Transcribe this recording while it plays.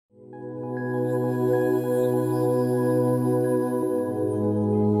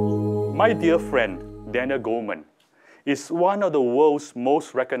My dear friend, Daniel Goleman, is one of the world's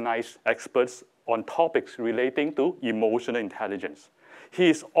most recognized experts on topics relating to emotional intelligence.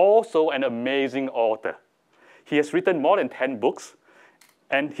 He is also an amazing author. He has written more than 10 books,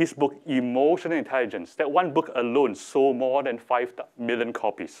 and his book, Emotional Intelligence, that one book alone sold more than 5 million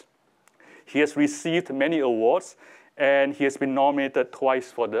copies. He has received many awards, and he has been nominated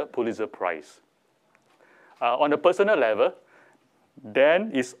twice for the Pulitzer Prize. On a personal level,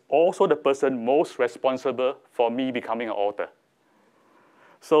 Dan is also the person most responsible for me becoming an author.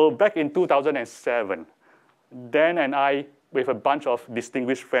 So back in 2007, Dan and I, with a bunch of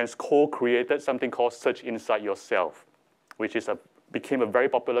distinguished friends, co-created something called Search Inside Yourself, which became a very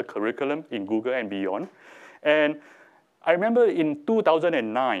popular curriculum in Google and beyond. And I remember in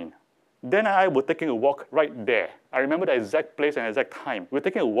 2009, Dan and I were taking a walk right there. I remember the exact place and exact time. We were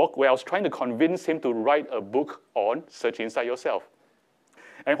taking a walk where I was trying to convince him to write a book on Search Inside Yourself.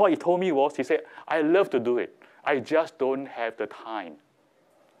 And what he told me was, he said, I love to do it. I just don't have the time.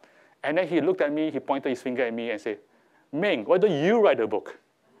 And then he looked at me, he pointed his finger at me and said, Ming, why don't you write a book?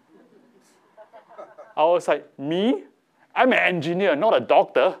 I was like, me? I'm an engineer, not a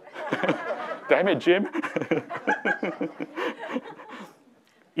doctor. Damn it, Jim.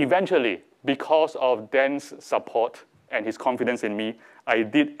 Eventually, because of Dan's support and his confidence in me, I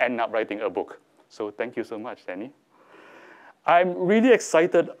did end up writing a book. So thank you so much, Danny. I'm really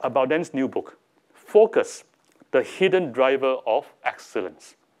excited about Dan's new book, Focus, the Hidden Driver of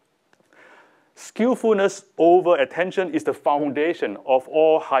Excellence. Skillfulness over attention is the foundation of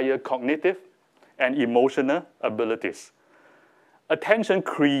all higher cognitive and emotional abilities. Attention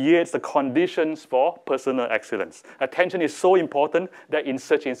creates the conditions for personal excellence. Attention is so important that in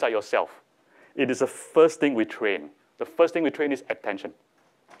Search Inside Yourself, it is the first thing we train. The first thing we train is attention.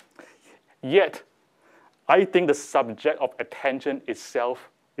 Yet, I think the subject of attention itself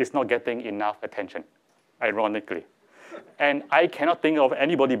is not getting enough attention, ironically. And I cannot think of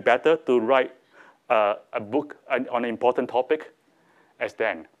anybody better to write a book on an important topic as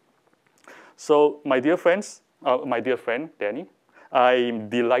Dan. So my dear friend, Danny, I'm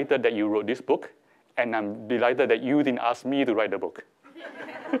delighted that you wrote this book, and I'm delighted that you didn't ask me to write the book.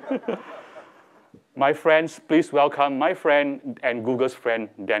 My friends, please welcome my friend and Google's friend,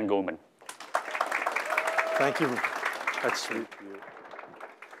 Dan Goleman. Thank you. That's sweet of you.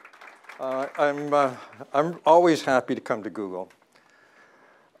 I'm always happy to come to Google.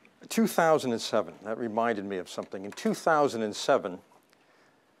 2007, that reminded me of something. In 2007,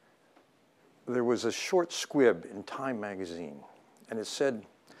 there was a short squib in Time magazine, and it said,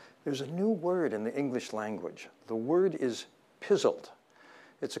 there's a new word in the English language. The word is pizzled.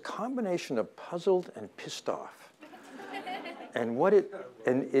 It's a combination of puzzled and pissed off.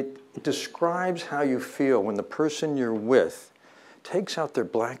 And it describes how you feel when the person you're with takes out their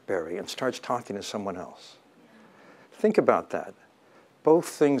BlackBerry and starts talking to someone else. Think about that. Both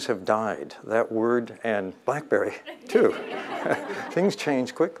things have died, that word and BlackBerry, too. Things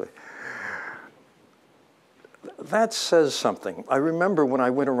change quickly. That says something. I remember when I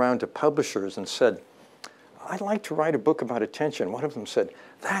went around to publishers and said, I'd like to write a book about attention. One of them said,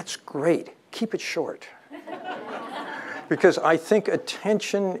 that's great, keep it short. Because I think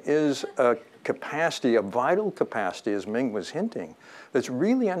attention is a capacity, a vital capacity, as Ming was hinting, that's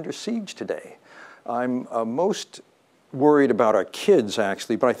really under siege today. I'm most worried about our kids,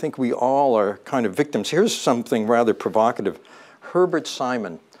 actually, but I think we all are kind of victims. Here's something rather provocative. Herbert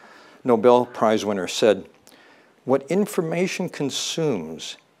Simon, Nobel Prize winner, said, what information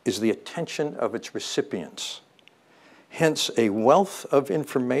consumes is the attention of its recipients. Hence, a wealth of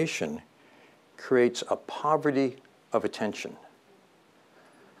information creates a poverty of attention.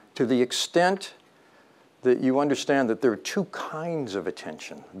 To the extent that you understand that there are two kinds of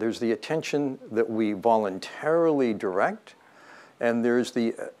attention. There's the attention that we voluntarily direct, and there's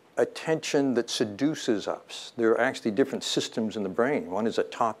the attention that seduces us. There are actually different systems in the brain. One is a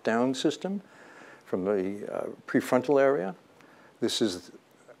top-down system from the prefrontal area. This is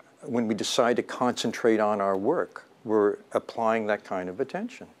when we decide to concentrate on our work. We're applying that kind of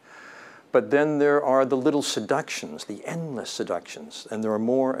attention. But then there are the little seductions, the endless seductions, and there are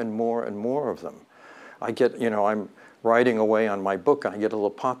more and more and more of them. I get, I'm writing away on my book and I get a little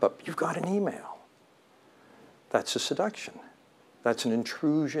pop-up, you've got an email. That's a seduction. That's an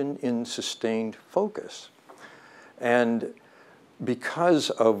intrusion in sustained focus. And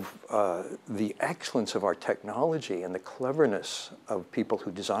because of the excellence of our technology and the cleverness of people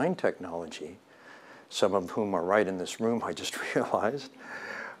who design technology, some of whom are right in this room, I just realized,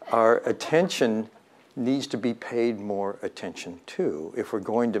 our attention needs to be paid more attention to if we're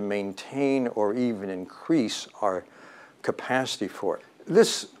going to maintain or even increase our capacity for it.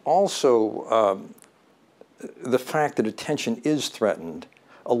 This also, the fact that attention is threatened,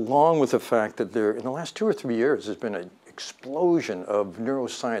 along with the fact that there, in the last 2 or 3 years, there's been an explosion of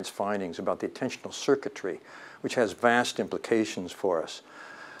neuroscience findings about the attentional circuitry, which has vast implications for us.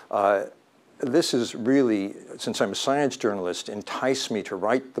 This is really, since I'm a science journalist, enticed me to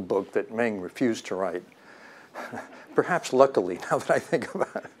write the book that Meng refused to write. Perhaps luckily, now that I think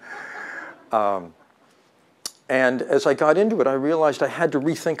about it. And as I got into it, I realized I had to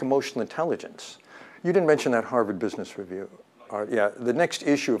rethink emotional intelligence. You didn't mention that Harvard Business Review. Yeah, the next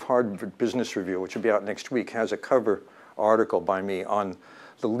issue of Harvard Business Review, which will be out next week, has a cover article by me on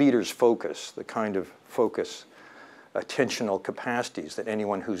the leader's focus, the kind of focus, attentional capacities that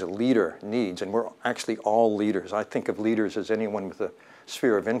anyone who's a leader needs. And we're actually all leaders. I think of leaders as anyone with a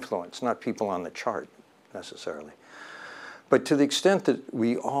sphere of influence, not people on the chart necessarily. But to the extent that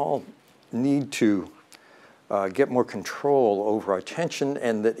we all need to get more control over our attention,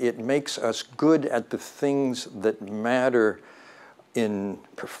 and that it makes us good at the things that matter in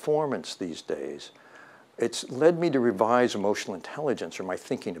performance these days, it's led me to revise emotional intelligence, or my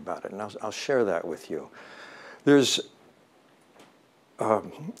thinking about it, and I'll share that with you. There's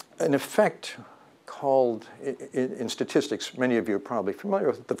an effect called, in statistics, many of you are probably familiar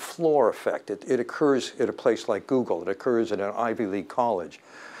with the floor effect. It occurs at a place like Google. It occurs at an Ivy League college.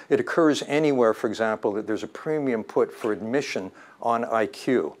 It occurs anywhere, for example, that there's a premium put for admission on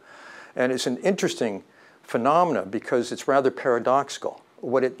IQ. And it's an interesting phenomena because it's rather paradoxical.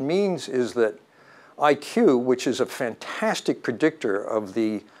 What it means is that IQ, which is a fantastic predictor of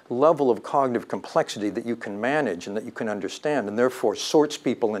the level of cognitive complexity that you can manage and that you can understand, and therefore sorts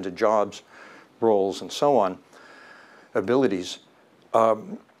people into jobs, roles, and so on, abilities.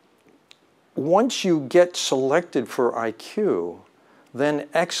 Once you get selected for IQ, then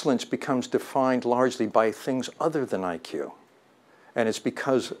excellence becomes defined largely by things other than IQ. And it's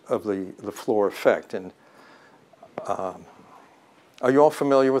because of the floor effect. And are you all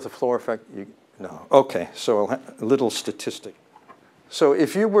familiar with the floor effect? No. Okay, so a little statistic. So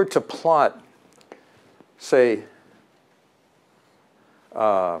if you were to plot, say,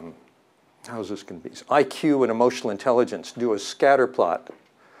 how's this going to be? IQ and emotional intelligence, do a scatter plot.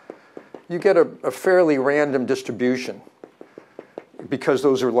 You get a fairly random distribution, because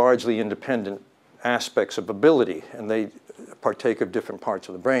those are largely independent aspects of ability, and they partake of different parts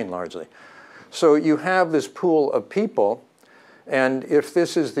of the brain largely. So you have this pool of people, and if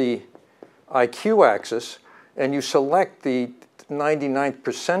this is the IQ axis, and you select the 99th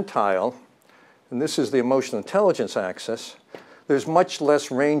percentile, and this is the emotional intelligence axis, there's much less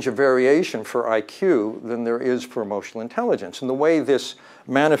range of variation for IQ than there is for emotional intelligence. And the way this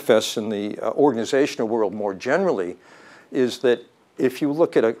manifests in the organizational world more generally is that if you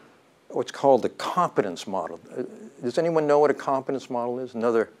look at what's called the competence model. Does anyone know what a competence model is?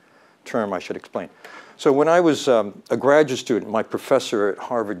 Another term I should explain. So when I was a graduate student, my professor at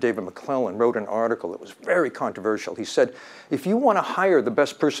Harvard, David McClellan, wrote an article that was very controversial. He said, if you want to hire the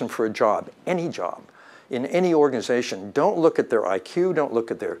best person for a job, any job, in any organization, don't look at their IQ, don't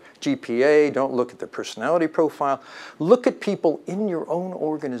look at their GPA, don't look at their personality profile. Look at people in your own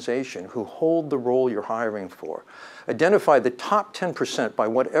organization who hold the role you're hiring for. Identify the top 10% by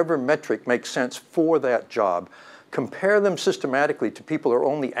whatever metric makes sense for that job. Compare them systematically to people who are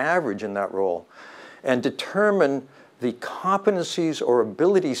only average in that role, and determine the competencies or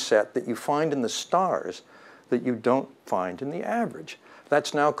ability set that you find in the stars that you don't find in the average.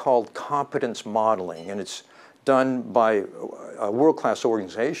 That's now called competence modeling, and it's done by world-class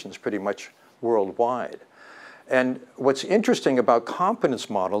organizations pretty much worldwide. And what's interesting about competence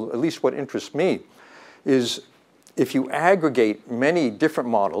model, at least what interests me, is if you aggregate many different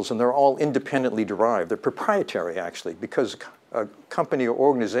models, and they're all independently derived, they're proprietary actually, because a company or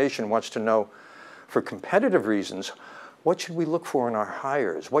organization wants to know, for competitive reasons, what should we look for in our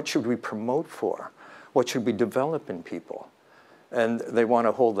hires? What should we promote for? What should we develop in people? And they want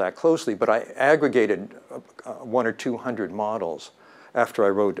to hold that closely. But I aggregated 100 or 200 models after I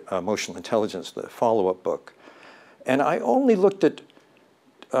wrote Emotional Intelligence, the follow-up book. And I only looked at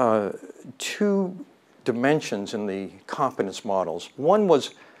 2 dimensions in the competence models. One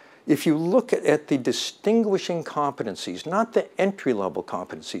was, if you look at the distinguishing competencies, not the entry-level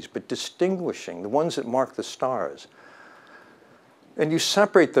competencies, but distinguishing, the ones that mark the stars, and you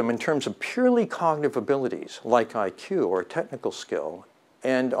separate them in terms of purely cognitive abilities, like IQ or a technical skill,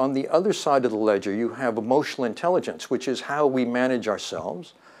 and on the other side of the ledger, you have emotional intelligence, which is how we manage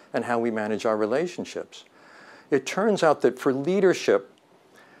ourselves and how we manage our relationships. It turns out that for leadership,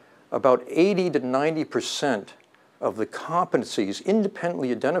 about 80 to 90% of the competencies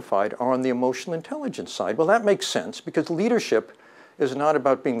independently identified are on the emotional intelligence side. Well, that makes sense because leadership is not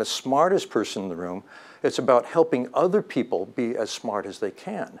about being the smartest person in the room. It's about helping other people be as smart as they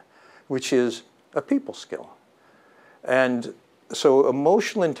can, which is a people skill. And so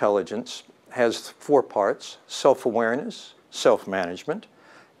emotional intelligence has 4 parts: self-awareness, self-management,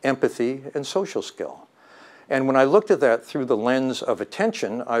 empathy, and social skill. And when I looked at that through the lens of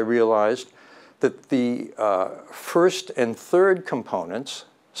attention, I realized that the first and third components,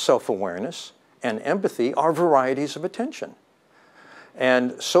 self-awareness and empathy, are varieties of attention.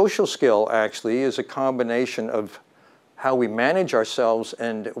 And social skill actually is a combination of how we manage ourselves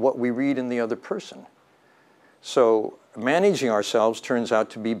and what we read in the other person. So managing ourselves turns out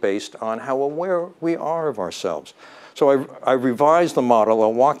to be based on how aware we are of ourselves. So I revised the model.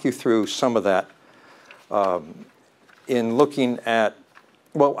 I'll walk you through some of that in looking at,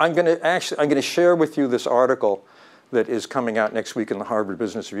 well, I'm going to share with you this article that is coming out next week in the Harvard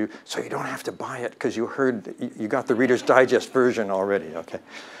Business Review, so you don't have to buy it because you got the Reader's Digest version already, okay?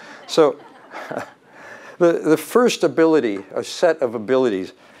 So the first ability, a set of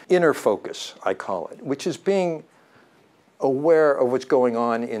abilities, inner focus, I call it, which is being aware of what's going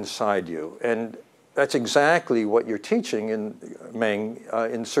on inside you. And that's exactly what you're teaching in Meng,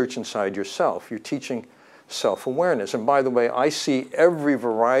 in Search Inside Yourself. You're teaching self-awareness. And by the way, I see every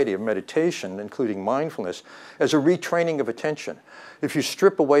variety of meditation, including mindfulness, as a retraining of attention. If you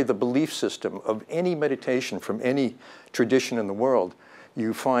strip away the belief system of any meditation from any tradition in the world,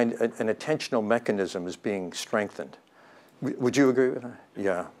 you find an attentional mechanism is being strengthened. Would you agree with that?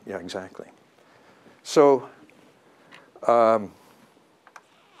 Yeah, exactly. So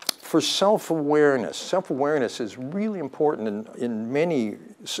for self-awareness is really important in many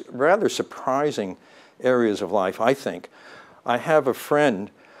rather surprising areas of life, I think. I have a friend,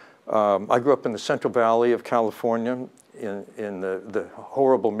 I grew up in the Central Valley of California, in the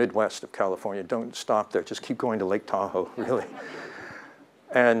horrible Midwest of California. Don't stop there, just keep going to Lake Tahoe, really.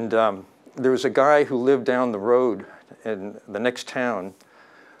 And there was a guy who lived down the road in the next town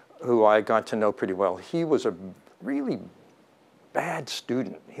who I got to know pretty well. He was a really bad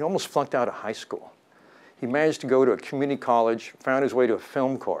student. He almost flunked out of high school. He managed to go to a community college, found his way to a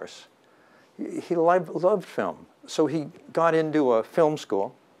film course. He loved film, so he got into a film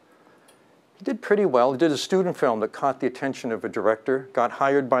school. He did pretty well. He did a student film that caught the attention of a director, got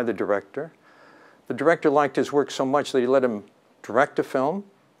hired by the director. The director liked his work so much that he let him direct a film.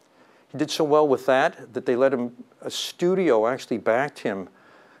 He did so well with that they let him, a studio actually backed him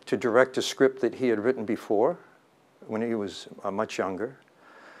to direct a script that he had written before when he was much younger.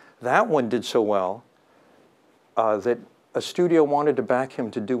 That one did so well that a studio wanted to back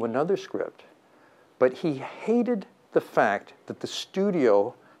him to do another script. But he hated the fact that the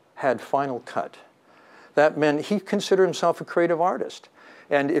studio had final cut. That meant he considered himself a creative artist.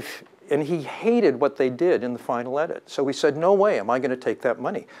 And he hated what they did in the final edit. So he said, no way am I going to take that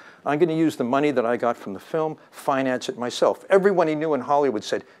money. I'm going to use the money that I got from the film, finance it myself. Everyone he knew in Hollywood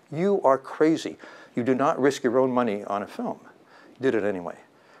said, you are crazy. You do not risk your own money on a film. He did it anyway.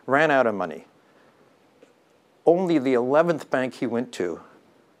 Ran out of money. Only the 11th bank he went to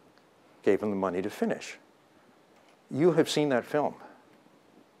gave him the money to finish. You have seen that film,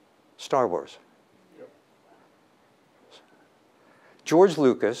 Star Wars. Yep. George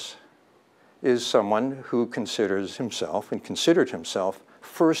Lucas is someone who considers himself and considered himself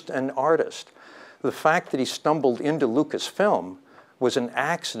first an artist. The fact that he stumbled into Lucasfilm was an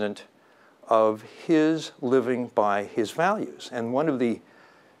accident of his living by his values. And one of the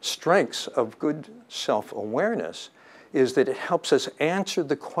strengths of good self-awareness is that it helps us answer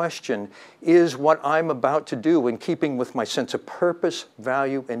the question, is what I'm about to do in keeping with my sense of purpose,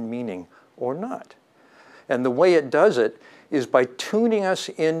 value, and meaning or not? And the way it does it is by tuning us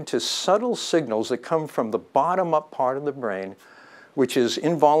into subtle signals that come from the bottom-up part of the brain, which is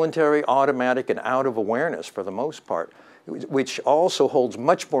involuntary, automatic, and out of awareness for the most part, which also holds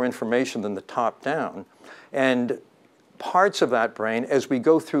much more information than the top-down. And parts of that brain, as we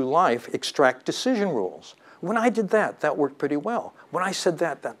go through life, extract decision rules. When I did that, that worked pretty well. When I said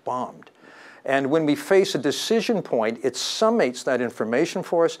that, that bombed. And when we face a decision point, it summates that information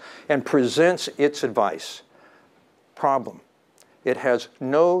for us and presents its advice. Problem. It has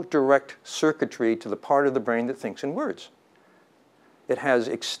no direct circuitry to the part of the brain that thinks in words. It has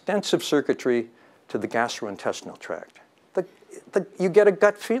extensive circuitry to the gastrointestinal tract. You get a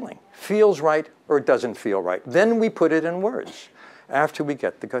gut feeling. Feels right or doesn't feel right. Then we put it in words after we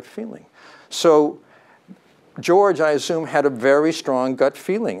get the gut feeling. So George, I assume, had a very strong gut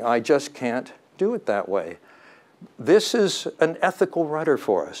feeling. I just can't do it that way. This is an ethical rudder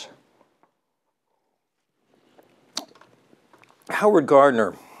for us. Howard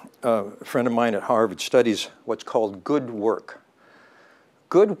Gardner, a friend of mine at Harvard, studies what's called good work.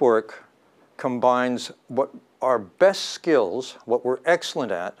 good work combines what our best skills, what we're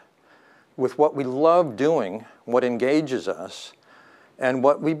excellent at, with what we love doing, what engages us, and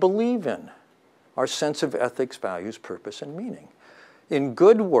what we believe in, our sense of ethics, values, purpose, and meaning. In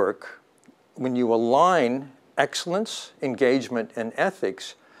good work, when you align excellence, engagement, and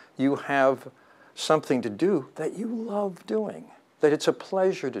ethics, you have something to do that you love doing, that it's a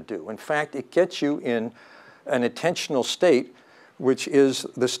pleasure to do. In fact, it gets you in an attentional state, which is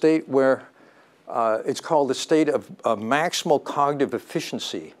the state where it's called the state of maximal cognitive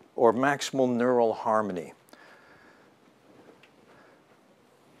efficiency or maximal neural harmony.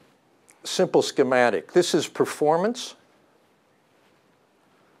 Simple schematic. This is performance.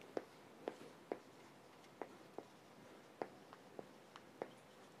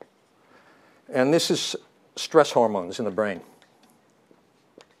 And this is stress hormones in the brain.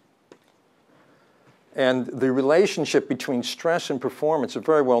 And the relationship between stress and performance is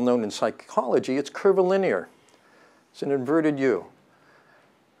very well known in psychology. It's curvilinear. It's an inverted U.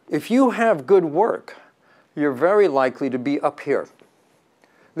 If you have good work, you're very likely to be up here.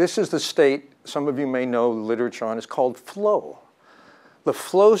 This is the state, some of you may know the literature on, it's called flow. The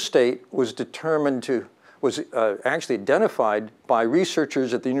flow state was actually identified by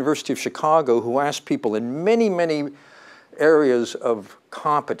researchers at the University of Chicago who asked people in many, many areas of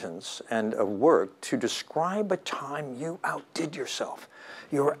competence and of work to describe a time you outdid yourself.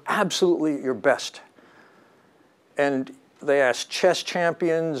 You were absolutely at your best. And they asked chess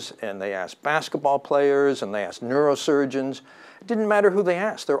champions, and they asked basketball players, and they asked neurosurgeons. It didn't matter who they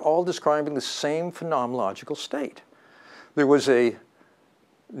asked. They're all describing the same phenomenological state. There was a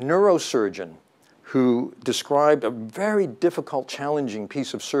neurosurgeon who described a very difficult, challenging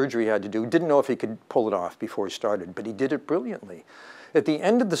piece of surgery he had to do. He didn't know if he could pull it off before he started, but he did it brilliantly. At the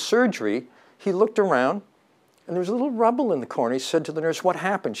end of the surgery, he looked around, and there was a little rubble in the corner. He said to the nurse, "What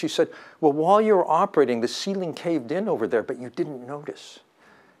happened?" She said, "Well, while you were operating, the ceiling caved in over there, but you didn't notice.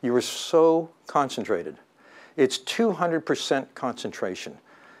 You were so concentrated." It's 200% concentration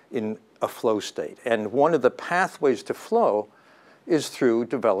in a flow state. And one of the pathways to flow is through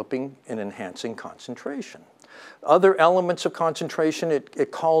developing and enhancing concentration. Other elements of concentration,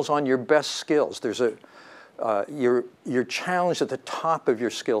 it calls on your best skills. There's you're challenged at the top of your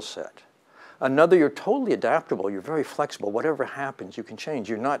skill set. Another, you're totally adaptable. You're very flexible. Whatever happens, you can change.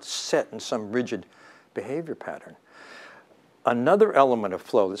 You're not set in some rigid behavior pattern. Another element of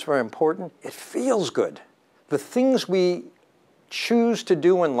flow that's very important, it feels good. The things we choose to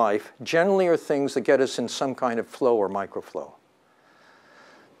do in life generally are things that get us in some kind of flow or microflow.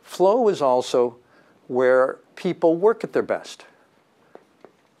 Flow is also where people work at their best.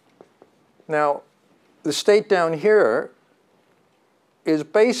 Now, the state down here is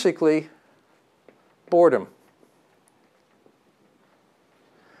basically boredom.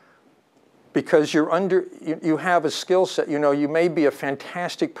 Because you have a skill set. You know, you may be a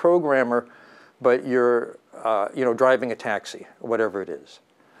fantastic programmer, but you're driving a taxi, or whatever it is.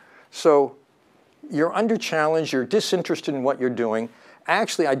 So you're under challenge, you're disinterested in what you're doing.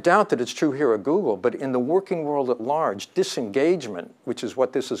 Actually, I doubt that it's true here at Google, but in the working world at large, disengagement, which is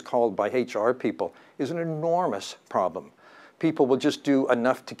what this is called by HR people, is an enormous problem. People will just do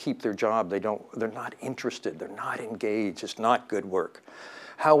enough to keep their job. They're not interested, they're not engaged, it's not good work.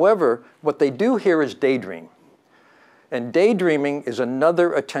 However, what they do here is daydream. And daydreaming is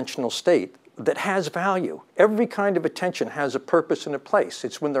another attentional state that has value. Every kind of attention has a purpose and a place.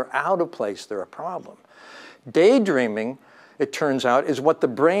 It's when they're out of place, they're a problem. Daydreaming, it turns out, is what the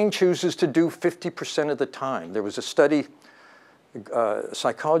brain chooses to do 50% of the time. There was a study, a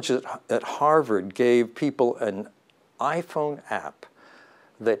psychologist at Harvard gave people an iPhone app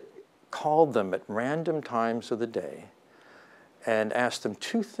that called them at random times of the day and asked them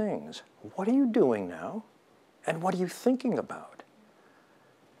two things. What are you doing now? And what are you thinking about?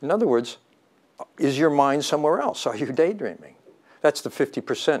 In other words, is your mind somewhere else? Are you daydreaming? That's the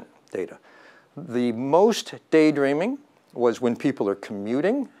 50% data. The most daydreaming was when people are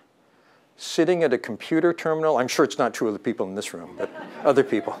commuting, sitting at a computer terminal. I'm sure it's not true of the people in this room, but other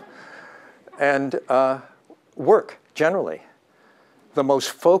people. And work, generally. The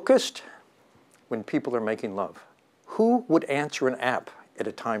most focused when people are making love. Who would answer an app at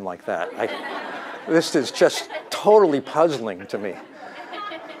a time like that? This is just totally puzzling to me.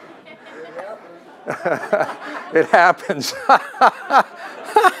 It happens.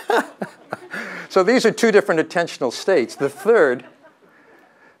 So these are two different attentional states. The third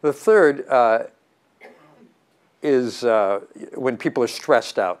is when people are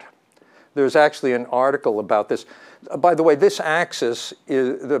stressed out. There's actually an article about this. By the way, this axis,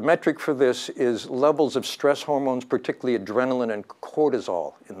 the metric for this is levels of stress hormones, particularly adrenaline and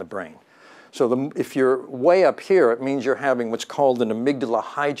cortisol in the brain. So if you're way up here, it means you're having what's called an amygdala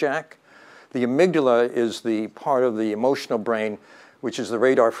hijack. The amygdala is the part of the emotional brain which is the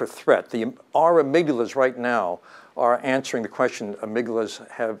radar for threat. Our amygdalas right now are answering the question amygdalas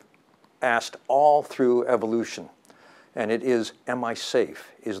have asked all through evolution. And it is, am I safe?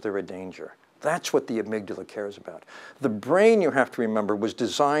 Is there a danger? That's what the amygdala cares about. The brain, you have to remember, was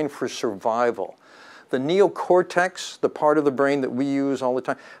designed for survival. The neocortex, the part of the brain that we use all the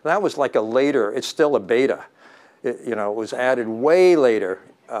time, that was like a later, it's still a beta. It was added way later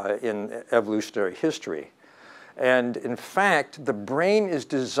in evolutionary history. And in fact, the brain is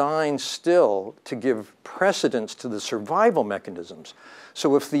designed still to give precedence to the survival mechanisms.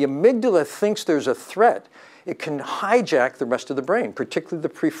 So if the amygdala thinks there's a threat, it can hijack the rest of the brain, particularly the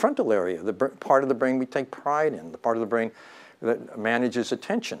prefrontal area, the part of the brain we take pride in, the part of the brain that manages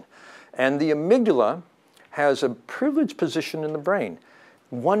attention. And the amygdala has a privileged position in the brain.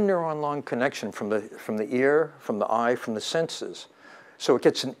 One neuron-long connection from the ear, from the eye, from the senses. So it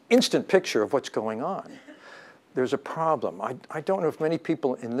gets an instant picture of what's going on. There's a problem. I don't know if many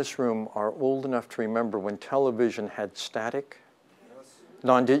people in this room are old enough to remember when television had static.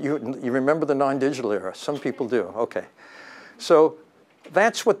 You remember the non-digital era? Some people do. Okay. So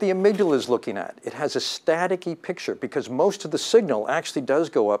that's what the amygdala is looking at. It has a static-y picture because most of the signal actually does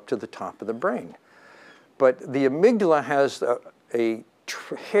go up to the top of the brain. But the amygdala has a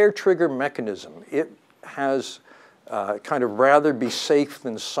hair trigger mechanism. It has kind of rather be safe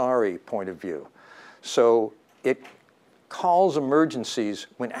than sorry point of view. So it calls emergencies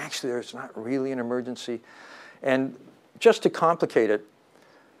when actually there's not really an emergency. And just to complicate it,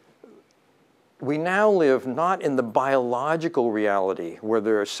 we now live not in the biological reality where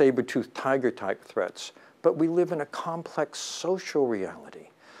there are saber-toothed tiger type threats, but we live in a complex social reality.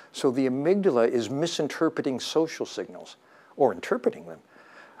 So the amygdala is misinterpreting social signals or interpreting them.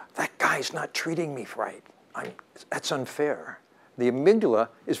 That guy's not treating me right. That's unfair. The amygdala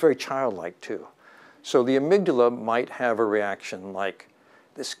is very childlike too. So the amygdala might have a reaction like,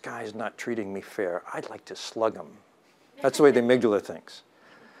 this guy's not treating me fair. I'd like to slug him. That's the way the amygdala thinks.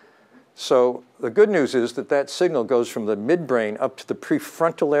 So the good news is that that signal goes from the midbrain up to the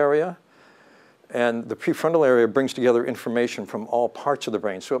prefrontal area. And the prefrontal area brings together information from all parts of the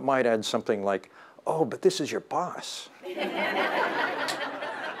brain. So it might add something like, oh, but this is your boss.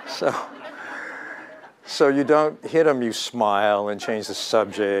 So you don't hit them, you smile and change the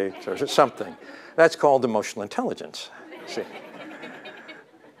subject or something. That's called emotional intelligence. See?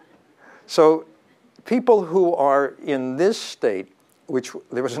 So people who are in this state, which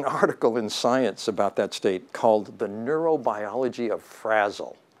there was an article in Science about that state called The Neurobiology of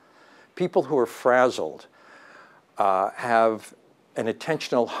Frazzle. People who are frazzled have an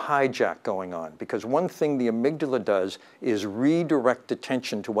attentional hijack going on because one thing the amygdala does is redirect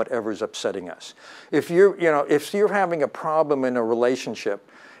attention to whatever's upsetting us. If you're having a problem in a relationship,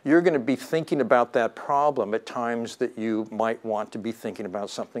 you're going to be thinking about that problem at times that you might want to be thinking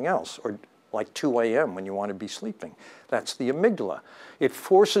about something else, or like 2 a.m. when you want to be sleeping. That's the amygdala. It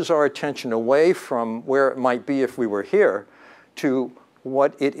forces our attention away from where it might be if we were here to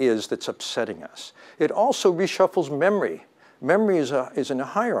what it is that's upsetting us. It also reshuffles memory. Memory is in a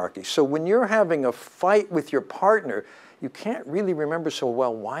hierarchy. So when you're having a fight with your partner, you can't really remember so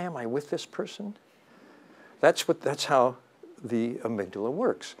well, why am I with this person? That's how the amygdala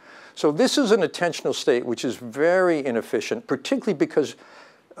works. So this is an attentional state which is very inefficient, particularly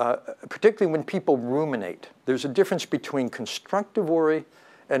when people ruminate. There's a difference between constructive worry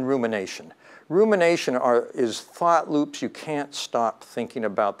and rumination. Rumination is thought loops you can't stop thinking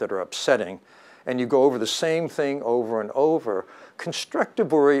about that are upsetting, and you go over the same thing over and over.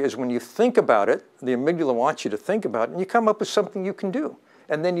 Constructive worry is when you think about it, the amygdala wants you to think about it, and you come up with something you can do,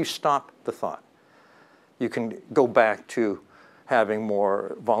 and then you stop the thought. You can go back to having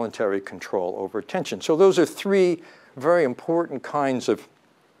more voluntary control over attention. So those are 3 very important kinds of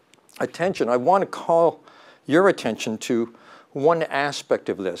attention. I want to call your attention to one aspect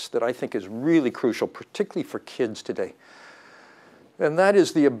of this that I think is really crucial, particularly for kids today. And that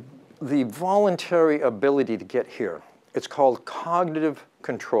is the voluntary ability to get here. It's called cognitive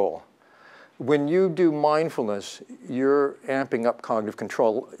control. When you do mindfulness, you're amping up cognitive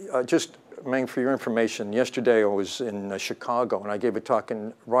control. Just for your information, yesterday I was in Chicago and I gave a talk,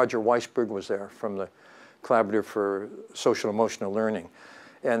 and Roger Weisberg was there from the Collaborative for Social Emotional Learning.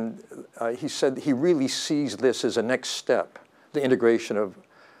 And he said he really sees this as a next step, the integration of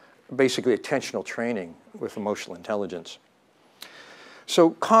basically attentional training with emotional intelligence.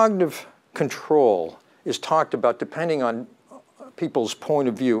 So cognitive control is talked about depending on people's point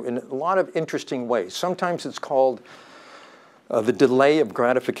of view in a lot of interesting ways. Sometimes it's called the delay of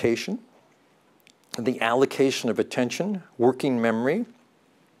gratification, the allocation of attention, working memory,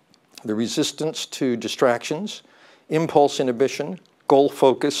 the resistance to distractions, impulse inhibition, goal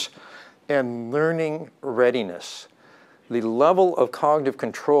focus, and learning readiness. The level of cognitive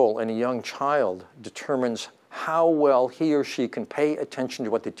control in a young child determines how well he or she can pay attention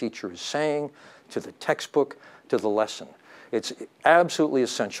to what the teacher is saying, to the textbook, to the lesson. It's absolutely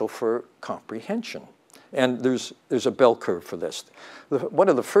essential for comprehension. And there's a bell curve for this. One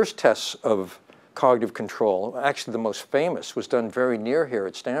of the first tests of cognitive control, actually the most famous, was done very near here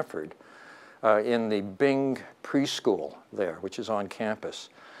at Stanford in the Bing preschool there, which is on campus.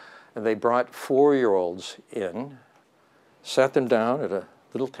 And they brought 4-year-olds in, sat them down at a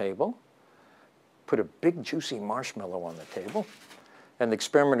little table, put a big juicy marshmallow on the table, and the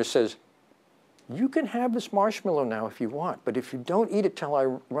experimenter says, you can have this marshmallow now if you want, but if you don't eat it till I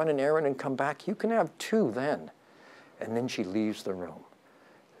run an errand and come back, you can have 2 then. And then she leaves the room.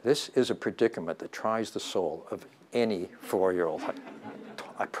 This is a predicament that tries the soul of any 4-year-old.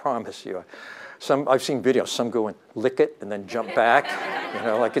 I promise you. I've seen videos, some go and lick it and then jump back, you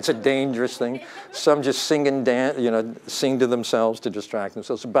know, like it's a dangerous thing. Some just sing and dance, you know, sing to themselves to distract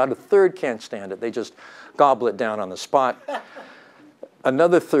themselves. About a third can't stand it. They just gobble it down on the spot.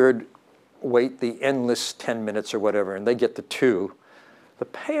 Another third wait the endless 10 minutes or whatever, and they get the 2. The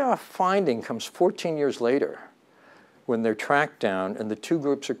payoff finding comes 14 years later when they're tracked down and the 2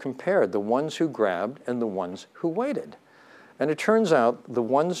 groups are compared, the ones who grabbed and the ones who waited. And it turns out the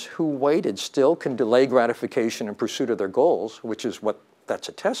ones who waited still can delay gratification in pursuit of their goals, which is what that's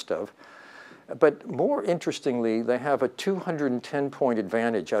a test of. But more interestingly, they have a 210-point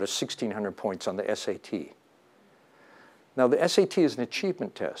advantage out of 1,600 points on the SAT. Now, the SAT is an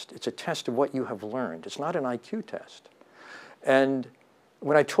achievement test. It's a test of what you have learned. It's not an IQ test. And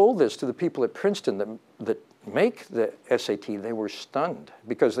when I told this to the people at Princeton that make the SAT, they were stunned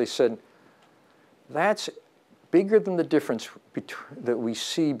because they said, that's bigger than the difference that we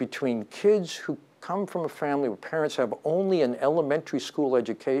see between kids who come from a family where parents have only an elementary school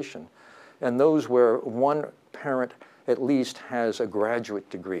education and those where one parent at least has a graduate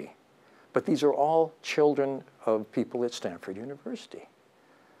degree. But these are all children of people at Stanford University.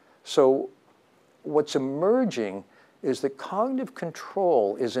 So what's emerging is that cognitive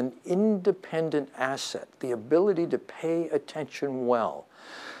control is an independent asset, the ability to pay attention well.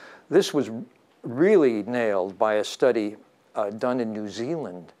 This was really nailed by a study done in New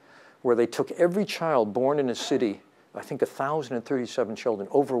Zealand where they took every child born in a city, I think 1,037 children,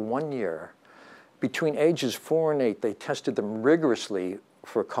 over 1 year. Between ages 4 and 8, they tested them rigorously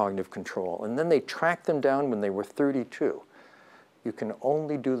for cognitive control. And then they tracked them down when they were 32. You can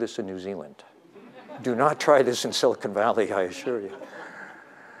only do this in New Zealand. Do not try this in Silicon Valley, I assure you.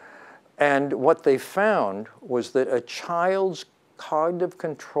 And what they found was that a child's cognitive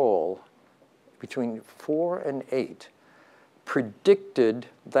control between 4 and 8 predicted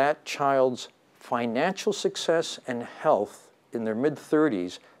that child's financial success and health in their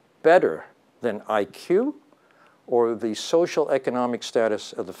mid-30s better than IQ or the social economic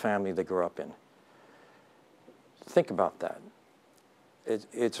status of the family they grew up in. Think about that.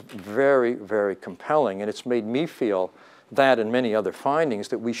 It's very, very compelling, and it's made me feel that and many other findings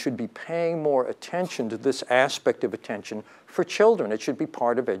that we should be paying more attention to this aspect of attention for children. It should be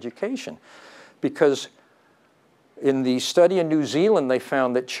part of education. Because in the study in New Zealand, they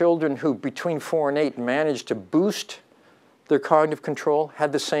found that children who between 4 and 8 managed to boost their cognitive control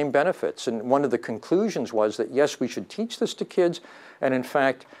had the same benefits. And one of the conclusions was that, yes, we should teach this to kids. And in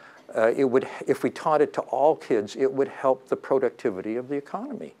fact, if we taught it to all kids, it would help the productivity of the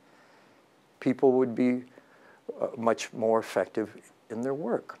economy. People would be much more effective in their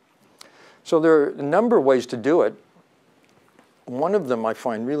work. So there are a number of ways to do it. One of them I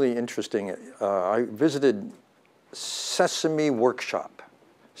find really interesting. I visited Sesame Workshop.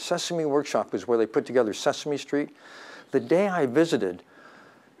 Sesame Workshop is where they put together Sesame Street. The day I visited,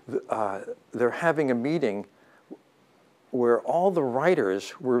 they're having a meeting where all the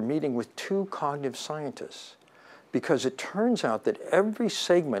writers were meeting with 2 cognitive scientists, because it turns out that every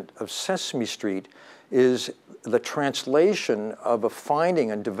segment of Sesame Street is the translation of a finding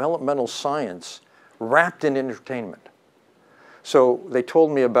in developmental science wrapped in entertainment. So they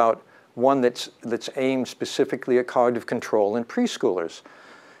told me about one that's aimed specifically at cognitive control in preschoolers.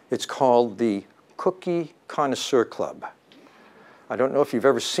 It's called the Cookie Connoisseur Club. I don't know if you've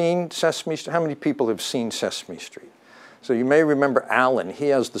ever seen Sesame Street. How many people have seen Sesame Street? So you may remember Alan. He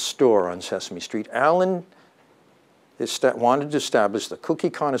has the store on Sesame Street. Alan wanted to establish the Cookie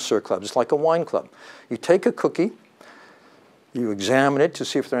Connoisseur Club. It's like a wine club. You take a cookie, you examine it to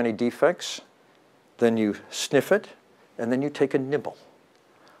see if there are any defects, then you sniff it, and then you take a nibble.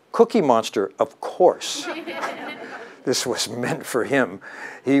 Cookie Monster, of course. This was meant for him.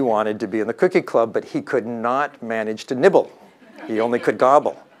 He wanted to be in the cookie club, but he could not manage to nibble. He only could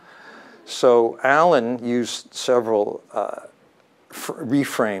gobble. So Alan used several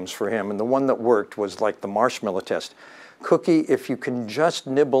reframes for him, and the one that worked was like the marshmallow test. Cookie, if you can just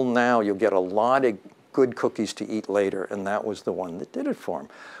nibble now, you'll get a lot of good cookies to eat later, and that was the one that did it for him.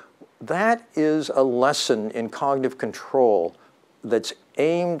 That is a lesson in cognitive control that's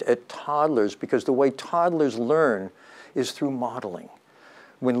aimed at toddlers, because the way toddlers learn is through modeling.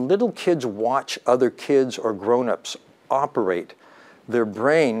 When little kids watch other kids or grown-ups operate, their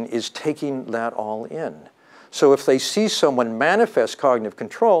brain is taking that all in. So if they see someone manifest cognitive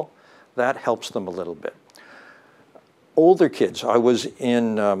control, that helps them a little bit. Older kids, I was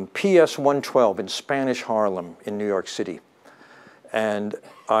in PS 112 in Spanish Harlem in New York City. And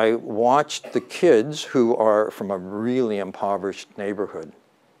I watched the kids who are from a really impoverished neighborhood.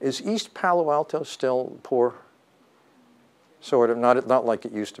 Is East Palo Alto still poor? Sort of, not like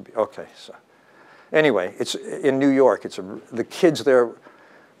it used to be. Okay, so anyway, it's in New York. The kids there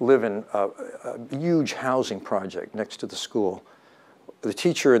live in a huge housing project next to the school. The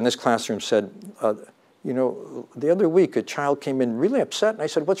teacher in this classroom said, you know, the other week a child came in really upset, and I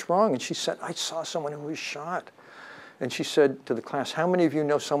said, what's wrong? And she said, I saw someone who was shot. And she said to the class, how many of you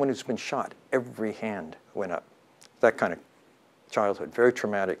know someone who's been shot? Every hand went up. That kind of childhood, very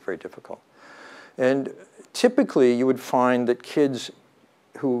traumatic, very difficult. And typically you would find that kids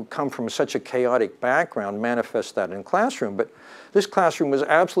who come from such a chaotic background manifest that in a classroom, but this classroom was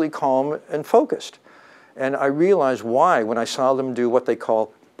absolutely calm and focused. And I realized why when I saw them do what they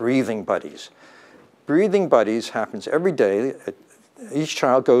call breathing buddies. Breathing buddies happens every day. Each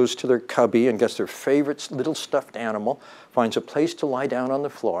child goes to their cubby and gets their favorite little stuffed animal, finds a place to lie down on the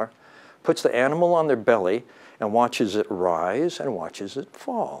floor, puts the animal on their belly, and watches it rise and watches it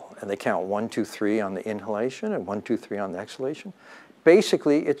fall. And they count 1, 2, 3 on the inhalation and 1, 2, 3 on the exhalation.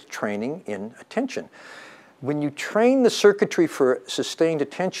 Basically, it's training in attention. When you train the circuitry for sustained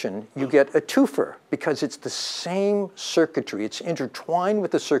attention, you get a twofer because it's the same circuitry. It's intertwined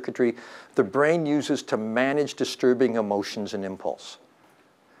with the circuitry the brain uses to manage disturbing emotions and impulse.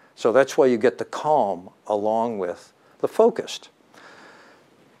 So that's why you get the calm along with the focused.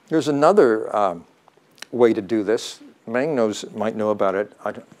 There's another way to do this. Meng might know about it.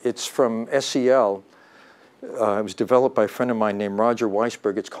 It's from SEL. It was developed by a friend of mine named Roger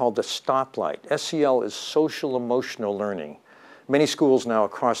Weisberg. It's called the stoplight. SEL is social emotional learning. Many schools now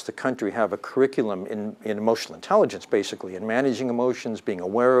across the country have a curriculum in emotional intelligence, basically, in managing emotions, being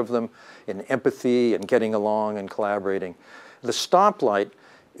aware of them, in empathy, and getting along and collaborating. The stoplight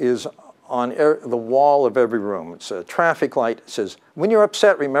is on the wall of every room. It's a traffic light. It says, when you're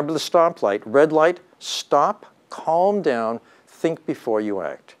upset, remember the stoplight. Red light, stop, calm down, think before you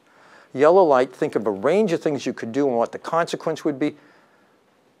act. Yellow light, think of a range of things you could do and what the consequence would be.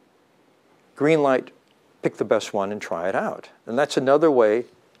 Green light, pick the best one and try it out. And that's another way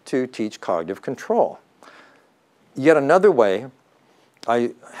to teach cognitive control. Yet another way,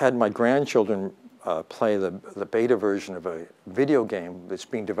 I had my grandchildren play the beta version of a video game that's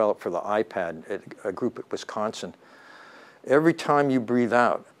being developed for the iPad at a group at Wisconsin. Every time you breathe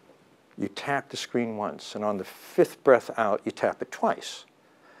out, you tap the screen once, and on the 5th breath out, you tap it twice.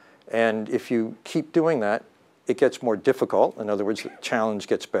 And if you keep doing that, it gets more difficult. In other words, the challenge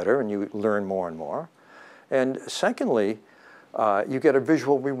gets better and you learn more and more. And secondly, you get a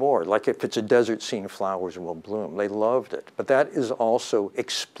visual reward. Like if it's a desert scene, flowers will bloom. They loved it. But that is also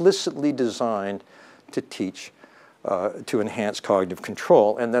explicitly designed to teach, to enhance cognitive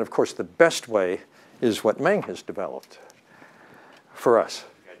control. And then, of course, the best way is what Meng has developed for us.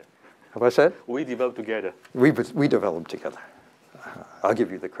 Have I said? We developed together. We developed together. I'll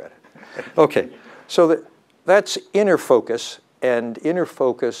give you the credit. Okay, so that's inner focus, and inner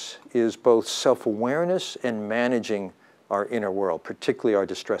focus is both self-awareness and managing our inner world, particularly our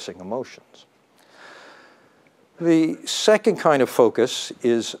distressing emotions. The second kind of focus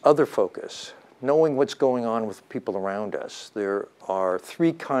is other focus, knowing what's going on with people around us. There are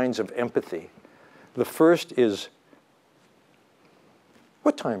 3 kinds of empathy. The first is,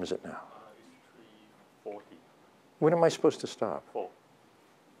 what time is it now? It's 3:40. When am I supposed to stop? 4.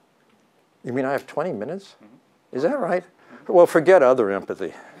 You mean I have 20 minutes? Mm-hmm. Is that right? Well, forget other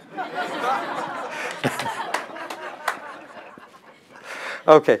empathy.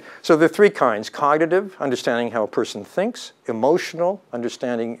 Okay, so there are three kinds: cognitive, understanding how a person thinks; emotional,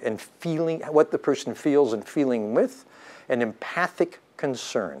 understanding and feeling what the person feels and feeling with; and empathic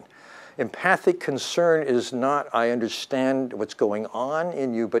concern. Empathic concern is not, I understand what's going on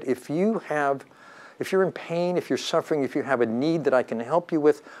in you, but if you're in pain, if you're suffering, if you have a need that I can help you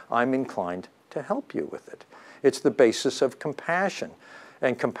with, I'm inclined to help you with it. It's the basis of compassion.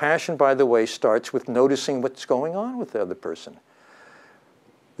 And compassion, by the way, starts with noticing what's going on with the other person.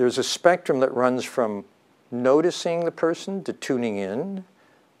 There's a spectrum that runs from noticing the person to tuning in,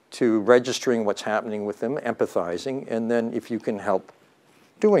 to registering what's happening with them, empathizing, and then if you can help,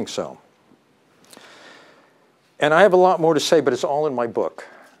 doing so. And I have a lot more to say, but it's all in my book.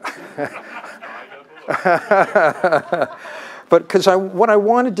 But because what I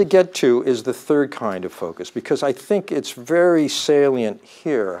wanted to get to is the third kind of focus, because I think it's very salient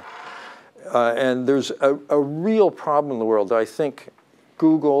here. And there's a real problem in the world that I think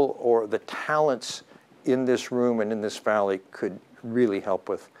Google or the talents in this room and in this valley could really help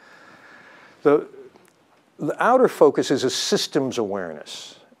with. The outer focus is a systems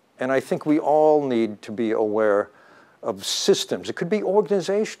awareness. And I think we all need to be aware of systems. It could be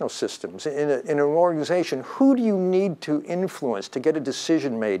organizational systems. In an organization, who do you need to influence to get a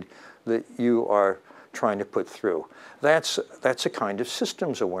decision made that you are trying to put through? That's a kind of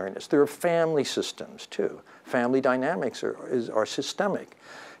systems awareness. There are family systems, too. Family dynamics are systemic.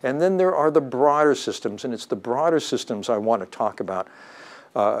 And then there are the broader systems, and it's the broader systems I want to talk about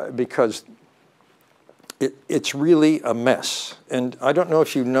because it's really a mess. And I don't know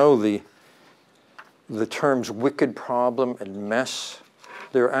if you know the terms wicked problem and mess.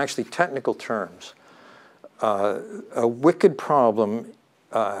 They're actually technical terms. A wicked problem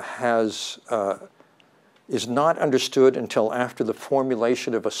is not understood until after the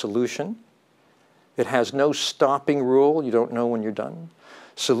formulation of a solution. It has no stopping rule. You don't know when you're done.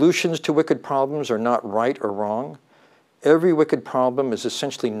 Solutions to wicked problems are not right or wrong. Every wicked problem is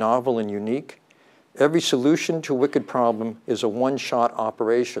essentially novel and unique. Every solution to a wicked problem is a one-shot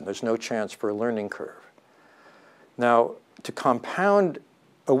operation. There's no chance for a learning curve. Now, to compound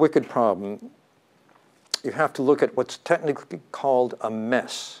a wicked problem, you have to look at what's technically called a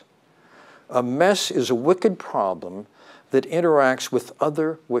mess. A mess is a wicked problem that interacts with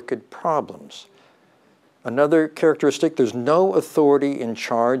other wicked problems. Another characteristic, there's no authority in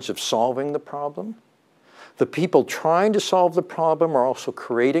charge of solving the problem. The people trying to solve the problem are also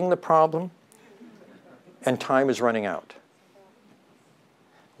creating the problem, and time is running out.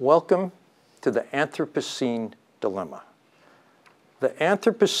 Welcome to the Anthropocene dilemma. The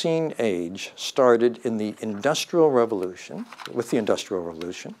Anthropocene age started in the Industrial Revolution, with the Industrial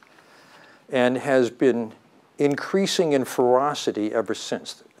Revolution, and has been increasing in ferocity ever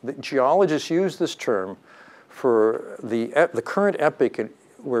since. The geologists use this term for the current epoch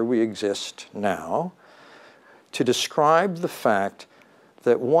where we exist now to describe the fact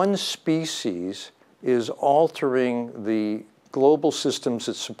that one species is altering the global systems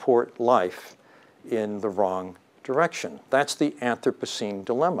that support life in the wrong direction. That's the Anthropocene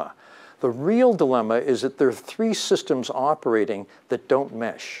dilemma. The real dilemma is that there are three systems operating that don't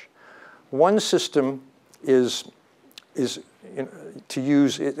mesh. One system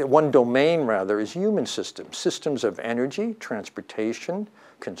one domain rather, is human systems. Systems of energy, transportation,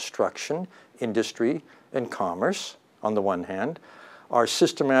 construction, industry, and commerce, on the one hand, are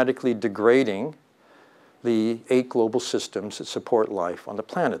systematically degrading the 8 global systems that support life on the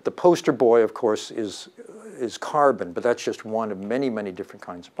planet. The poster boy, of course, is carbon, but that's just one of many, many different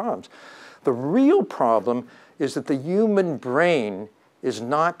kinds of problems. The real problem is that the human brain is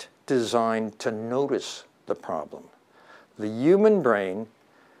not designed to notice the problem. The human brain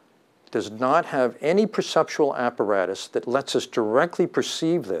does not have any perceptual apparatus that lets us directly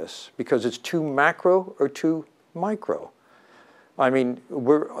perceive this because it's too macro or too micro. I mean,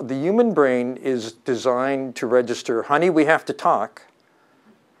 the human brain is designed to register, honey, we have to talk.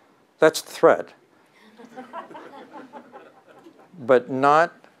 That's the threat. But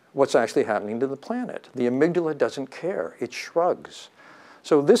not what's actually happening to the planet. The amygdala doesn't care. It shrugs.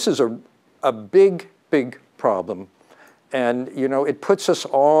 So this is a big, big problem. And, you know, it puts us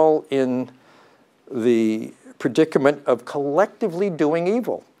all in the predicament of collectively doing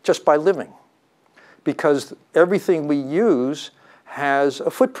evil just by living. Because everything we use has a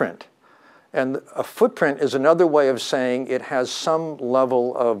footprint. And a footprint is another way of saying it has some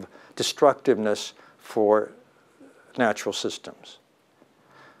level of destructiveness for natural systems.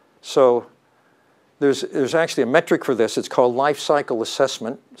 So there's actually a metric for this. It's called life cycle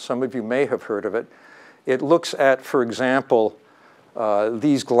assessment. Some of you may have heard of it. It looks at, for example,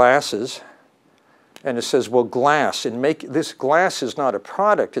 these glasses. And it says, well, glass, this glass is not a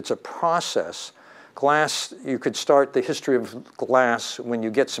product, it's a process. Glass, you could start the history of glass when you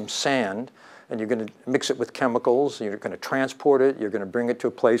get some sand, and you're going to mix it with chemicals, you're going to transport it, you're going to bring it to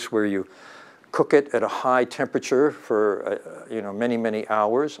a place where you cook it at a high temperature for many, many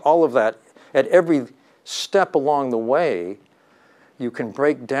hours. All of that, at every step along the way, you can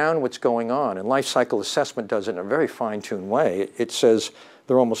break down what's going on. And life cycle assessment does it in a very fine-tuned way. It says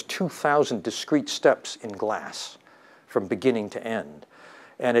there are almost 2,000 discrete steps in glass from beginning to end.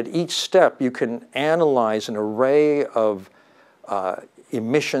 And at each step, you can analyze an array of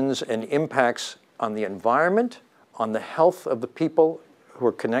emissions and impacts on the environment, on the health of the people who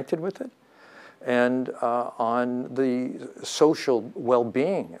are connected with it, and on the social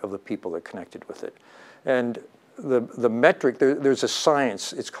well-being of the people that are connected with it. And the metric, there's a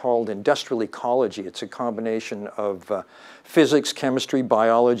science, it's called industrial ecology. It's a combination of physics, chemistry,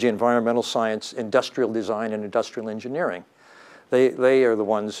 biology, environmental science, industrial design, and industrial engineering. They are the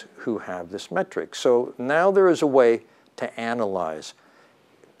ones who have this metric. So now there is a way to analyze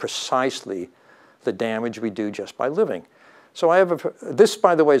precisely the damage we do just by living. So I have this,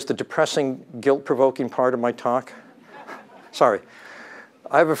 by the way, is the depressing, guilt-provoking part of my talk. Sorry.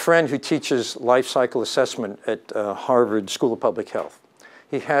 I have a friend who teaches life cycle assessment at Harvard School of Public Health.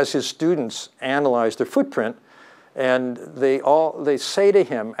 He has his students analyze their footprint, and they say to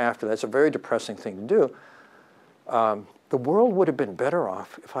him after that, it's a very depressing thing to do, the world would have been better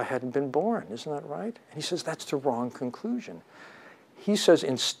off if I hadn't been born, isn't that right? And he says, that's the wrong conclusion. He says,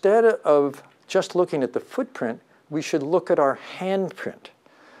 instead of just looking at the footprint, we should look at our handprint.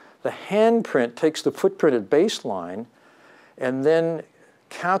 The handprint takes the footprint at baseline and then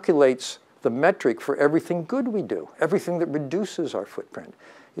calculates the metric for everything good we do, everything that reduces our footprint.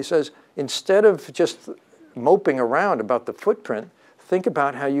 He says, instead of just moping around about the footprint, think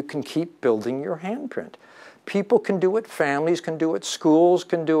about how you can keep building your handprint. People can do it, families can do it, schools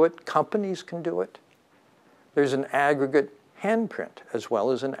can do it, companies can do it. There's an aggregate handprint as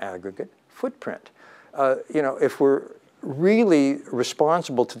well as an aggregate footprint. If we're really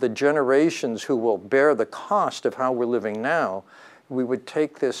responsible to the generations who will bear the cost of how we're living now, we would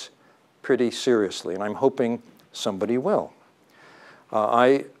take this pretty seriously, and I'm hoping somebody will.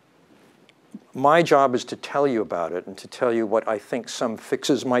 My job is to tell you about it and to tell you what I think some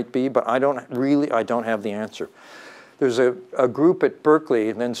fixes might be, but I don't have the answer. There's a group at Berkeley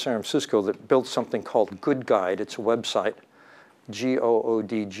and then San Francisco that built something called Good Guide. It's a website,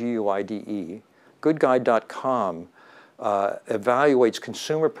 Goodguide. Goodguide.com evaluates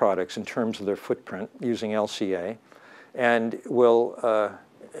consumer products in terms of their footprint using LCA, and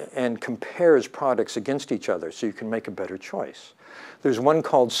and compares products against each other so you can make a better choice. There's one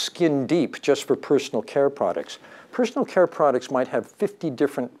called Skin Deep, just for personal care products. Personal care products might have 50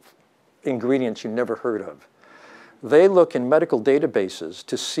 different ingredients you never heard of. They look in medical databases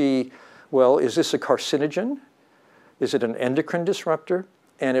to see, well, is this a carcinogen? Is it an endocrine disruptor?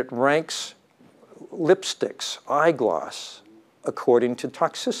 And it ranks lipsticks, eye gloss, according to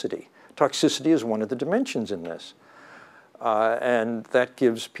toxicity. Toxicity is one of the dimensions in this. And that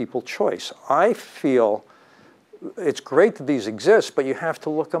gives people choice. I feel it's great that these exist, but you have to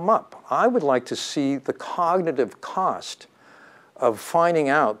look them up. I would like to see the cognitive cost of finding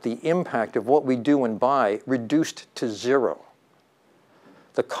out the impact of what we do and buy reduced to zero.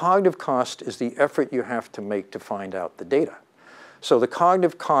 The cognitive cost is the effort you have to make to find out the data. So the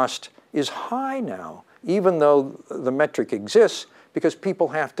cognitive cost is high now, even though the metric exists, because people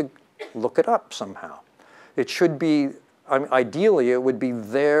have to look it up somehow. It should be, ideally, it would be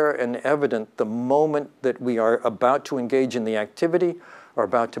there and evident the moment that we are about to engage in the activity or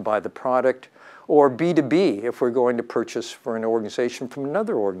about to buy the product, or B2B if we're going to purchase for an organization from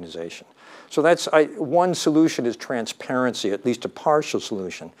another organization. So that's one solution is transparency, at least a partial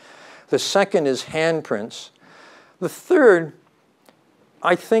solution. The second is handprints. The third,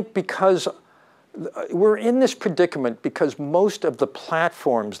 I think because we're in this predicament because most of the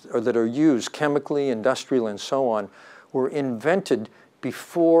platforms that are used, chemically, industrial, and so on, were invented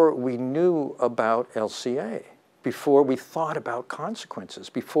before we knew about LCA, before we thought about consequences,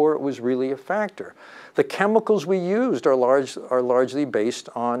 before it was really a factor. The chemicals we used are largely based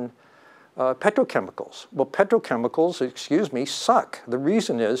on petrochemicals. Well, petrochemicals, excuse me, suck. The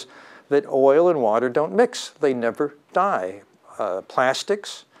reason is that oil and water don't mix. They never die.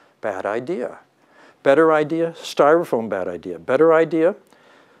 Plastics, bad idea. Better idea, styrofoam, bad idea. Better idea,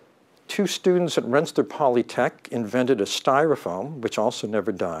 two students at Rensselaer Polytech invented a styrofoam, which also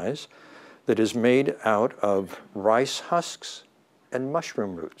never dies, that is made out of rice husks and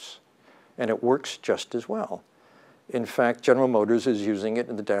mushroom roots. And it works just as well. In fact, General Motors is using it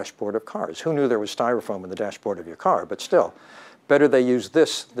in the dashboard of cars. Who knew there was styrofoam in the dashboard of your car? But still, better they use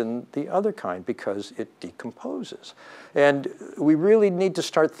this than the other kind because it decomposes. And we really need to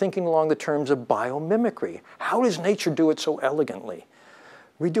start thinking along the terms of biomimicry. How does nature do it so elegantly?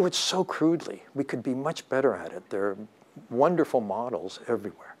 We do it so crudely. We could be much better at it. There are wonderful models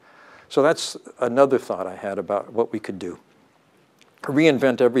everywhere. So that's another thought I had about what we could do.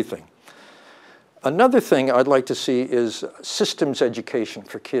 Reinvent everything. Another thing I'd like to see is systems education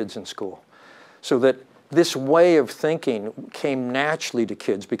for kids in school, so that this way of thinking came naturally to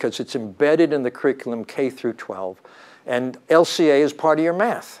kids because it's embedded in the curriculum K through 12, and LCA is part of your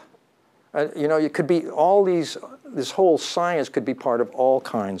math. You know, it could be all these, this whole science could be part of all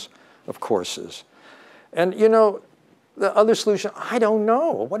kinds of courses. And you know, the other solution, I don't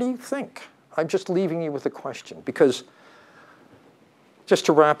know. What do you think? I'm just leaving you with a question because, just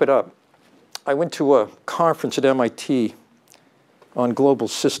to wrap it up, I went to a conference at MIT on global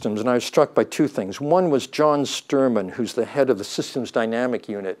systems, and I was struck by two things. One was John Sterman, who's the head of the systems dynamic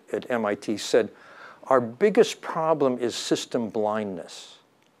unit at MIT, said, our biggest problem is system blindness.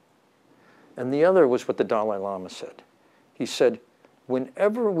 And the other was what the Dalai Lama said. He said,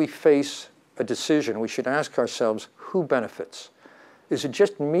 whenever we face a decision, we should ask ourselves, who benefits? Is it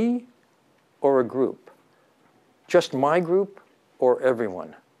just me or a group? Just my group or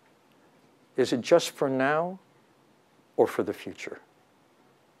everyone? Is it just for now or for the future?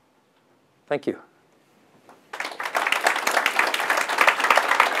 Thank you.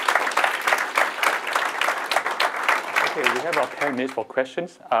 Okay, we have about 10 minutes for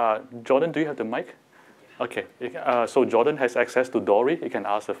questions. Jordan, do you have the mic? Okay, so Jordan has access to Dory. You can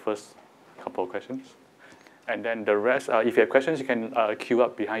ask the first couple of questions. And then the rest, if you have questions, you can queue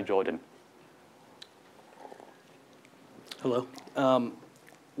up behind Jordan. Hello.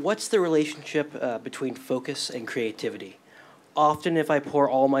 What's the relationship between focus and creativity? Often if I pour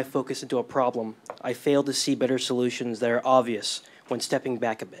all my focus into a problem, I fail to see better solutions that are obvious when stepping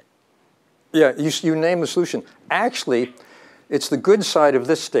back a bit. Yeah, you name the solution. Actually, it's the good side of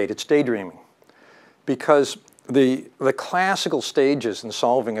this state. It's daydreaming. Because the classical stages in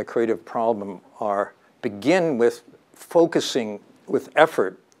solving a creative problem begin with focusing with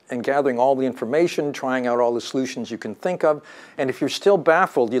effort and gathering all the information, trying out all the solutions you can think of. And if you're still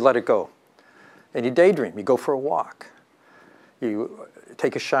baffled, you let it go. And you daydream. You go for a walk. You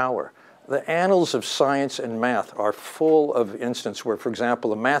take a shower. The annals of science and math are full of instances where, for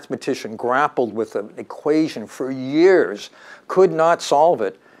example, a mathematician grappled with an equation for years, could not solve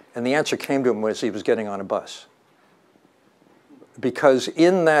it, and the answer came to him as he was getting on a bus. Because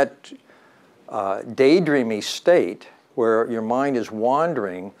in that daydreamy state, where your mind is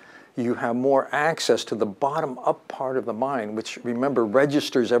wandering, you have more access to the bottom-up part of the mind, which, remember,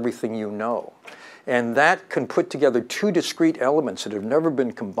 registers everything you know. And that can put together two discrete elements that have never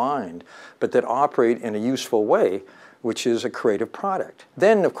been combined, but that operate in a useful way, which is a creative product.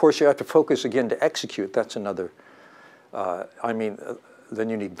 Then, of course, you have to focus again to execute. That's another, then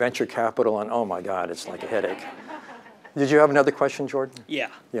you need venture capital, and oh my God, it's like a headache. Did you have another question, Jordan? Yeah.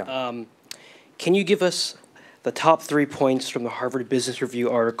 Yeah. Can you give us the top 3 points from the Harvard Business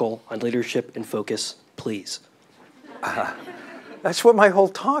Review article on leadership and focus, please? That's what my whole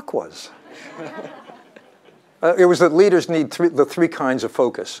talk was. It was that leaders need the three kinds of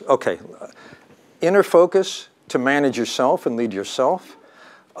focus. Okay, inner focus to manage yourself and lead yourself.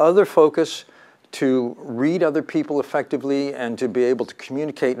 Other focus to read other people effectively and to be able to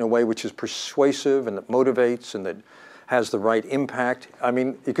communicate in a way which is persuasive and that motivates and that has the right impact. I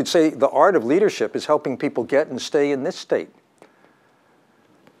mean, you could say the art of leadership is helping people get and stay in this state.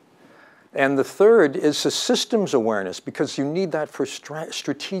 And the third is the systems awareness, because you need that for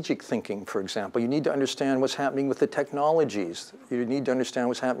strategic thinking, for example. You need to understand what's happening with the technologies. You need to understand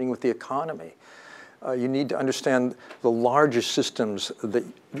what's happening with the economy. You need to understand the larger systems that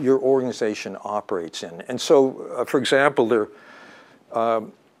your organization operates in. And so, for example,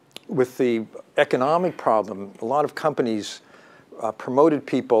 with the economic problem, a lot of companies promoted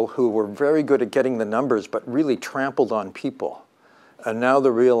people who were very good at getting the numbers, but really trampled on people. And now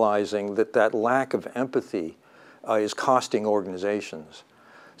they're realizing that that lack of empathy is costing organizations.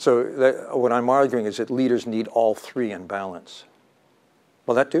 So what I'm arguing is that leaders need all three in balance.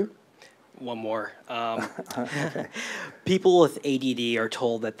 Will that do? One more. Okay. People with ADD are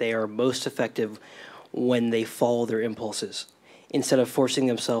told that they are most effective when they follow their impulses, instead of forcing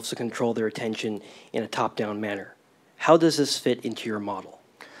themselves to control their attention in a top-down manner. How does this fit into your model?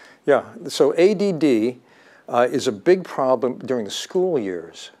 Yeah, so ADD is a big problem during the school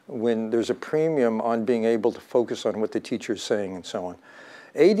years when there's a premium on being able to focus on what the teacher is saying and so on.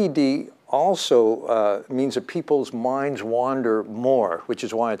 ADD also means that people's minds wander more, which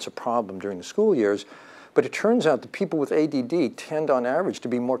is why it's a problem during the school years. But it turns out that people with ADD tend, on average, to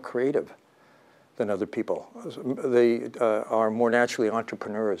be more creative than other people. They are more naturally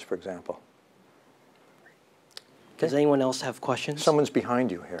entrepreneurs, for example. Does anyone else have questions? Someone's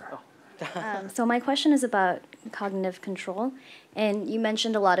behind you here. So my question is about cognitive control, and you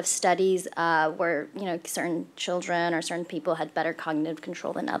mentioned a lot of studies where certain children or certain people had better cognitive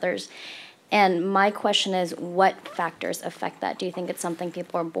control than others. And my question is, what factors affect that? Do you think it's something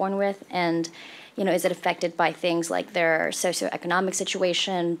people are born with, and is it affected by things like their socioeconomic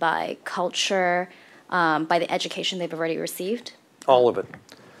situation, by culture, by the education they've already received? All of it.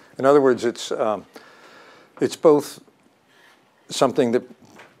 In other words, it's both something that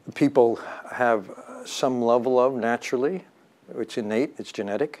people have some level of naturally, it's innate, it's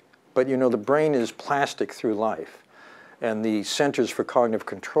genetic, but the brain is plastic through life. And the centers for cognitive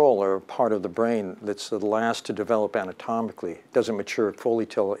control are part of the brain that's the last to develop anatomically. It doesn't mature fully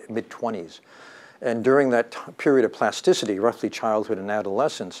till mid-20s. And during that period of plasticity, roughly childhood and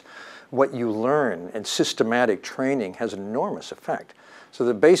adolescence, what you learn and systematic training has an enormous effect. So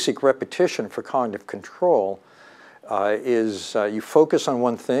the basic repetition for cognitive control is you focus on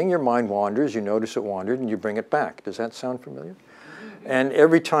one thing, your mind wanders, you notice it wandered, and you bring it back. Does that sound familiar? And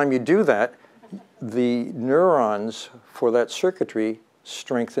every time you do that, the neurons for that circuitry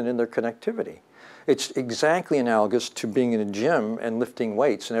strengthen in their connectivity. It's exactly analogous to being in a gym and lifting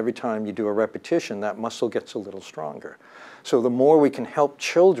weights, and every time you do a repetition, that muscle gets a little stronger. So the more we can help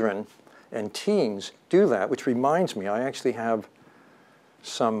children and teens do that, which reminds me, I actually have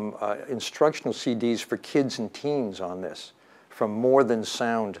some instructional CDs for kids and teens on this from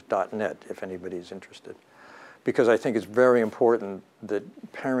morethansound.net, if anybody's interested. Because I think it's very important that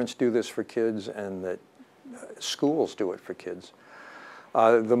parents do this for kids and that schools do it for kids.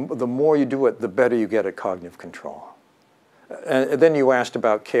 The more you do it, the better you get at cognitive control. And then you asked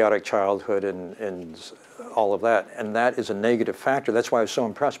about chaotic childhood and all of that, and that is a negative factor. That's why I was so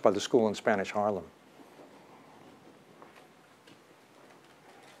impressed by the school in Spanish Harlem.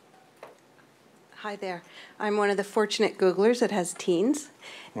 Hi there. I'm one of the fortunate Googlers that has teens,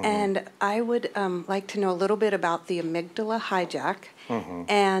 and I would like to know a little bit about the amygdala hijack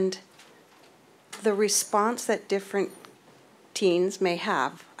and the response that different teens may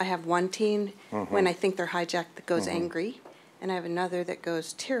have. I have one teen when I think they're hijacked that goes angry, and I have another that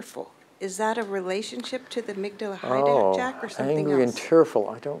goes tearful. Is that a relationship to the amygdala hijack or something angry else? and tearful,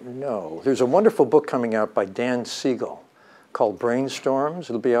 I don't know. There's a wonderful book coming out by Dan Siegel called Brainstorms.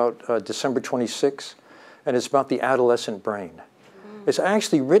 It'll be out December 26th, and it's about the adolescent brain. It's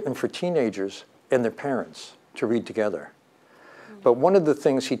actually written for teenagers and their parents to read together. But one of the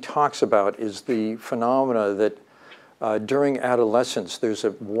things he talks about is the phenomena that during adolescence, there's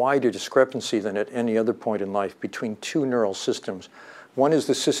a wider discrepancy than at any other point in life between two neural systems. One is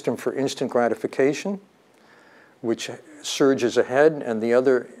the system for instant gratification, which surges ahead, and the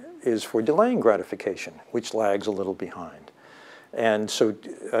other is for delaying gratification, which lags a little behind. And so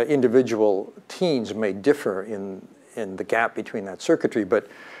individual teens may differ in the gap between that circuitry, but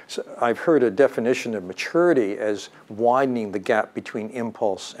I've heard a definition of maturity as widening the gap between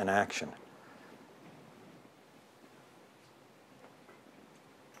impulse and action.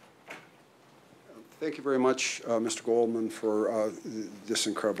 Thank you very much, Mr. Goleman, for this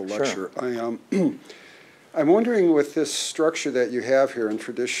incredible lecture. Sure. I'm wondering, with this structure that you have here in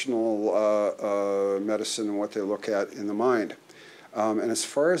traditional medicine and what they look at in the mind, and as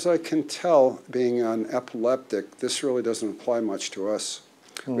far as I can tell, being an epileptic, this really doesn't apply much to us.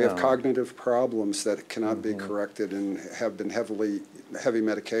 No. We have cognitive problems that cannot be corrected and have been heavy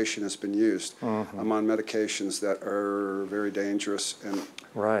medication has been used. I'm on medications that are very dangerous. And,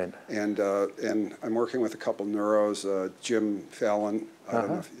 and I'm working with a couple neuros, Jim Fallon, I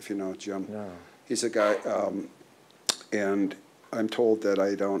don't know if you know Jim. No. He's a guy, and I'm told that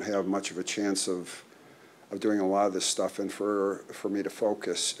I don't have much of a chance of doing a lot of this stuff, and for me to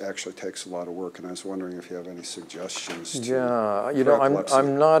focus actually takes a lot of work, and I was wondering if you have any suggestions. Yeah, you know,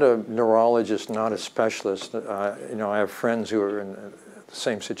 I'm not a neurologist, not a specialist. You know, I have friends who are in the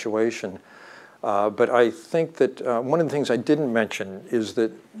same situation, but I think that one of the things I didn't mention is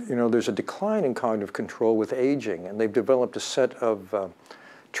that, you know, there's a decline in cognitive control with aging, and they've developed a set of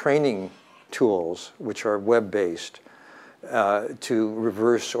training tools which are web-based to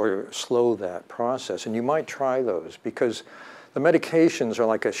reverse or slow that process. And you might try those, because the medications are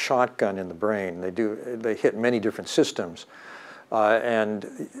like a shotgun in the brain. They hit many different systems,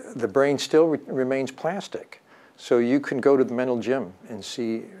 and the brain still remains plastic. So you can go to the mental gym and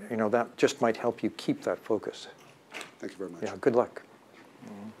see, you know, that just might help you keep that focus. Thank you very much. Yeah, good luck.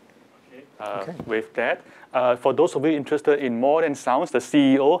 Okay. With that, for those of you interested in more than sounds, the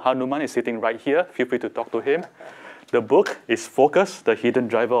CEO, Hanuman, is sitting right here. Feel free to talk to him. The book is Focus, the Hidden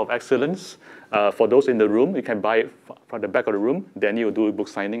Driver of Excellence. For those in the room, you can buy it from the back of the room. Danny will do a book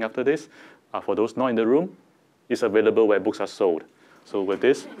signing after this. For those not in the room, it's available where books are sold. So with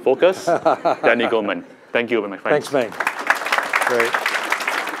this, Focus, Daniel Goleman. Thank you, my friends. Thanks, Meng. Great.